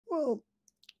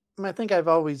mean, I think I've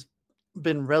always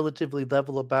been relatively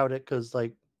level about it because,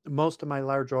 like, most of my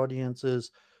large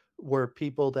audiences were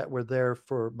people that were there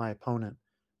for my opponent.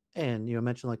 And you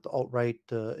mentioned like the alt-right,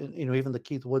 and, even the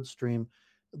Keith Wood stream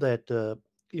that,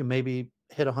 maybe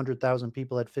hit 100,000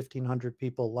 people, at 1,500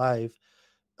 people live.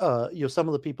 Some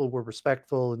of the people were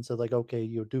respectful and said like, okay,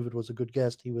 Duvid was a good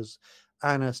guest. He was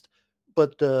honest,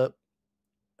 but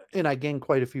and I gained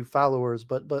quite a few followers,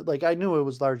 but like I knew it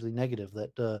was largely negative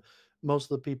that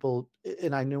most of the people,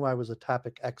 and I knew I was a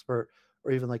topic expert,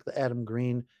 or even like the Adam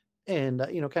Green, and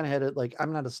kind of had it like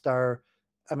I'm not a star,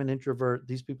 I'm an introvert.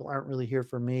 These people aren't really here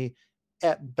for me.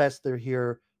 At best, they're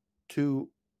here to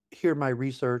hear my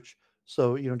research.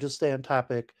 So just stay on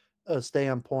topic, stay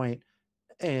on point,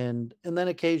 and then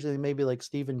occasionally maybe like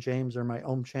Stephen James or my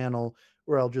own channel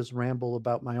where I'll just ramble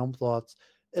about my own thoughts.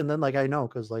 And then like I know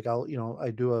because like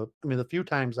I do I mean the few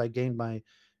times I gained my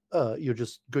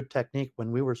just good technique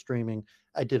when we were streaming,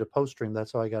 I did a post stream.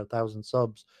 That's how I got 1,000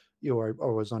 subs. Or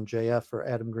was on JF or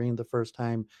Adam Green the first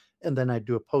time, and then I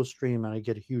do a post stream and I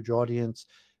get a huge audience.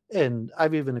 And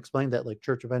I've even explained that like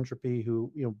Church of Entropy,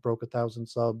 who broke 1,000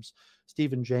 subs,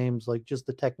 Stephen James, like just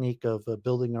the technique of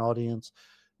building an audience,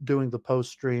 doing the post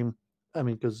stream. I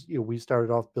mean, because we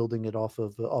started off building it off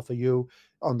of you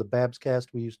on the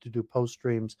Babscast. We used to do post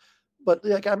streams, but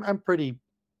like I'm pretty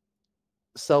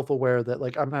self aware that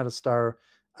like I'm not a star.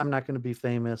 I'm not going to be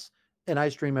famous, and I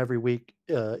stream every week.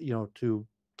 To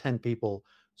 10 people.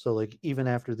 So like even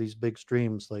after these big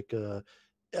streams, like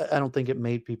I don't think it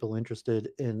made people interested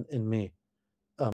in me.